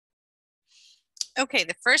Okay,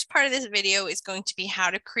 the first part of this video is going to be how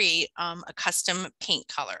to create a custom paint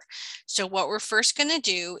color. So what we're first going to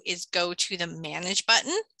do is go to the Manage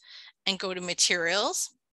button and go to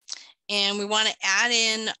Materials. And we want to add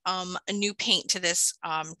in a new paint to this,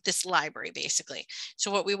 this library, basically.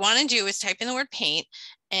 So what we want to do is type in the word paint.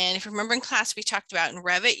 And if you remember in class, we talked about in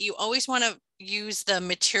Revit, you always want to use the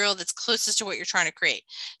material that's closest to what you're trying to create.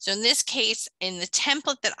 So in this case, in the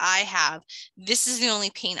template that I have, this is the only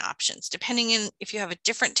paint options. Depending on if you have a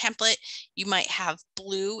different template, you might have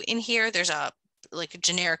blue in here. There's like a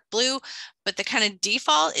generic blue, but the kind of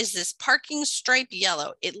default is this parking stripe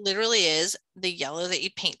yellow. It literally is the yellow that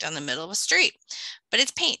you'd paint down the middle of a street, but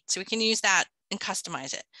it's paint. So we can use that and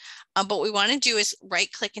customize it. But what we want to do is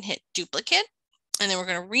right click and hit duplicate. And then we're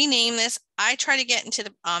going to rename this. I try to get into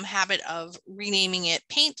the habit of renaming it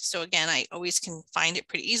paint. So again, I always can find it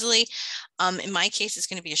pretty easily. In my case, it's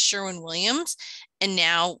going to be a Sherwin Williams. And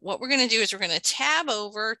now what we're going to do is we're going to tab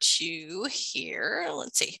over to here.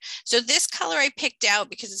 Let's see. So this color I picked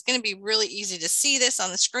out because it's going to be really easy to see this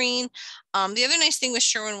on the screen. The other nice thing with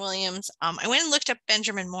Sherwin Williams, I went and looked up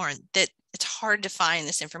Benjamin Moore, that it's hard to find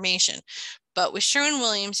this information. But with Sherwin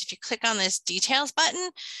Williams, if you click on this details button,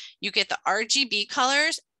 you get the RGB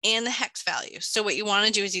colors and the hex value. So what you want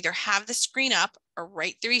to do is either have the screen up or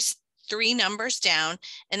write three numbers down,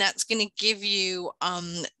 and that's going to give you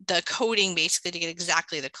the coding basically to get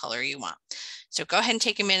exactly the color you want. So go ahead and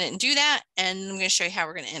take a minute and do that, and I'm going to show you how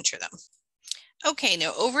we're going to enter them. Okay,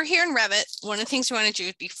 now over here in Revit, one of the things we want to do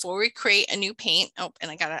is before we create a new paint, oh, and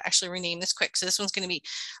I got to actually rename this quick. So this one's going to be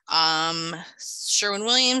Sherwin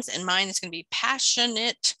Williams, and mine is going to be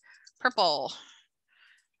Passionate Purple. All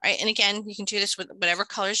right, and again, you can do this with whatever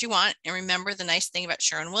colors you want. And remember, the nice thing about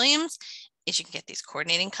Sherwin Williams is you can get these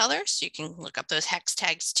coordinating colors. So you can look up those hex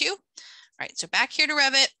tags too. All right, so back here to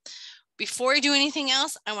Revit. Before I do anything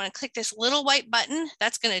else, I want to click this little white button.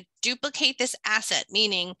 That's going to duplicate this asset,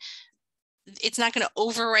 meaning it's not going to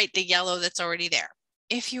overwrite the yellow that's already there.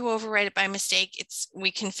 If you overwrite it by mistake, we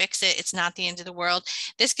can fix it. It's not the end of the world.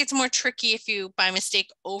 This gets more tricky if you by mistake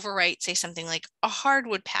overwrite, say something like a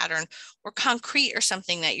hardwood pattern or concrete or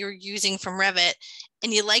something that you're using from Revit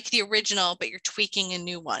and you like the original, but you're tweaking a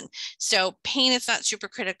new one. So paint is not super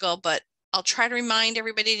critical, but I'll try to remind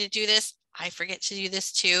everybody to do this. I forget to do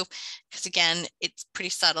this too, because again, it's pretty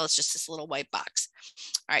subtle. It's just this little white box.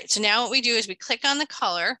 All right, so now what we do is we click on the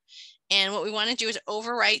color. And what we want to do is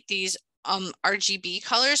overwrite these RGB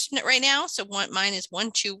colors right now. So mine is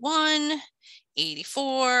 121,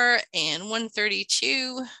 84, and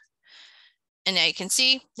 132. And now you can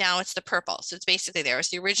see, now it's the purple. So it's basically there was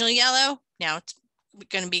the original yellow. Now it's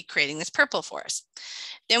going to be creating this purple for us.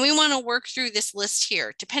 Then we want to work through this list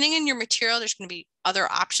here. Depending on your material, there's going to be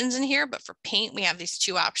other options in here, but for paint, we have these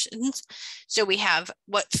two options. So we have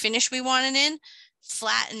what finish we want it in.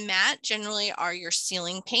 Flat and matte generally are your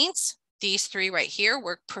ceiling paints. These three right here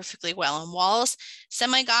work perfectly well on walls.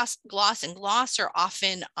 Semi-gloss and gloss are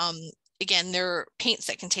often, again, they're paints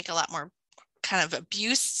that can take a lot more kind of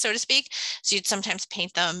abuse, so to speak. So you'd sometimes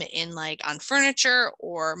paint them in like on furniture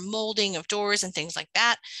or molding of doors and things like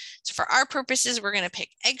that. So for our purposes, we're going to pick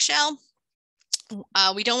eggshell.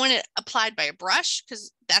 We don't want it applied by a brush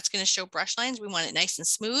because that's going to show brush lines. We want it nice and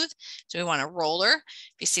smooth. So we want a roller.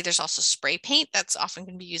 If you see, there's also spray paint. That's often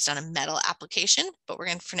going to be used on a metal application, but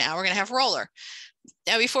for now, we're going to have roller.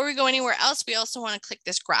 Now, before we go anywhere else, we also want to click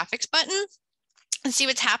this graphics button and see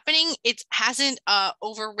what's happening. It hasn't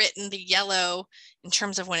overwritten the yellow in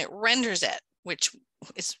terms of when it renders it, which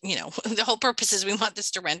is, the whole purpose is we want this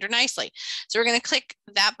to render nicely. So we're going to click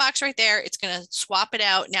that box right there. It's going to swap it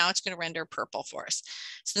out. Now it's going to render purple for us.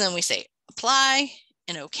 So then we say apply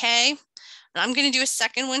and okay. And I'm going to do a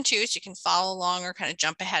second one too, so you can follow along or kind of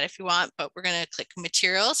jump ahead if you want, but we're going to click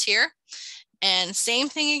materials here and same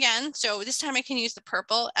thing again. So this time I can use the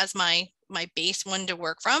purple as my base one to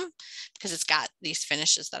work from because it's got these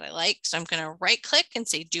finishes that I like. So I'm going to right click and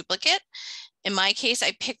say duplicate. In my case,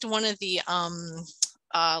 I picked one of the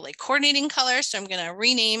like coordinating colors. So I'm going to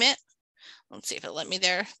rename it. Let's see if it'll let me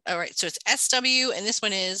there. All right. So it's SW and this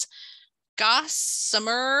one is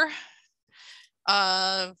Gossamer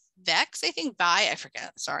Vex, I think I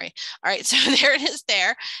forget. Sorry. All right. So there it is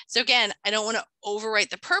there. So again, I don't want to overwrite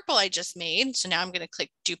the purple I just made. So now I'm going to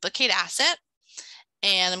click duplicate asset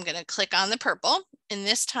and I'm going to click on the purple. And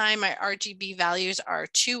this time my RGB values are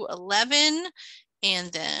 211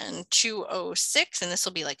 and then 206. And this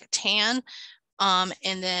will be like a tan.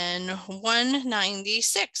 And then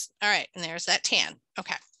 196. All right. And there's that tan.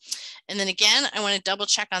 Okay. And then again, I want to double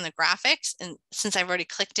check on the graphics. And since I've already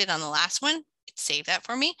clicked it on the last one, it saved that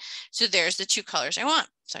for me. So there's the two colors I want.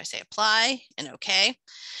 So I say apply and okay.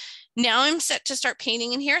 Now I'm set to start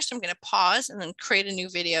painting in here. So I'm going to pause and then create a new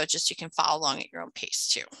video just so you can follow along at your own pace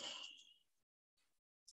too.